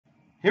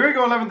Here we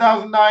go,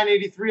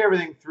 11,983.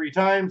 Everything 3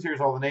 times.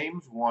 Here's all the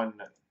names. 1,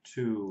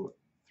 2,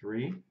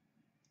 3.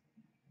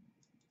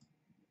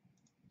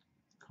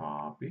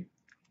 Copy.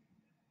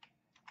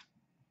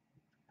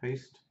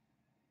 Paste.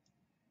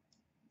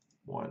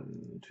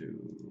 1,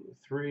 2,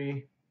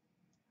 3.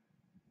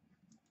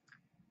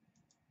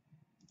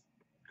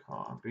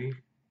 Copy.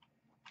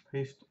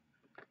 Paste.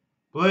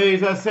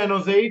 Blaze has San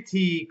Jose.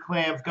 T.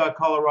 Clams got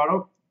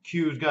Colorado.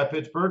 Q's got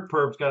Pittsburgh.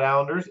 Perps got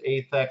Islanders.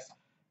 Athex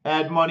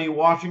Add Money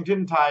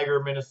Washington.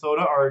 Tiger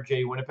Minnesota.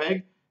 RJ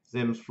Winnipeg.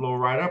 Zims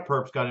Florida.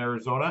 Perps got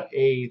Arizona.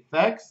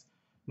 Athex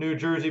New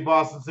Jersey,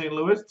 Boston, St.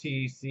 Louis.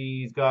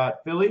 TC's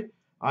got Philly.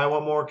 I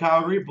Want More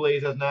Calgary.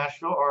 Blaze has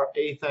Nashville.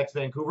 Athex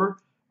Vancouver.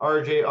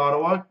 RJ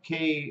Ottawa.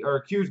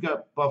 Q's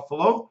got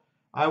Buffalo.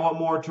 I Want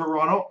More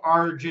Toronto.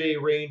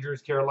 RJ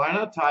Rangers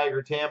Carolina.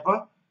 Tiger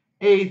Tampa.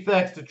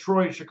 Athex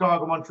Detroit,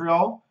 Chicago,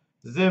 Montreal.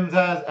 Zims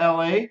has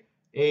LA.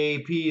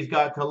 AP's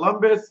got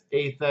Columbus.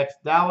 Athex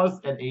Dallas.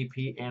 And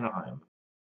AP Anaheim.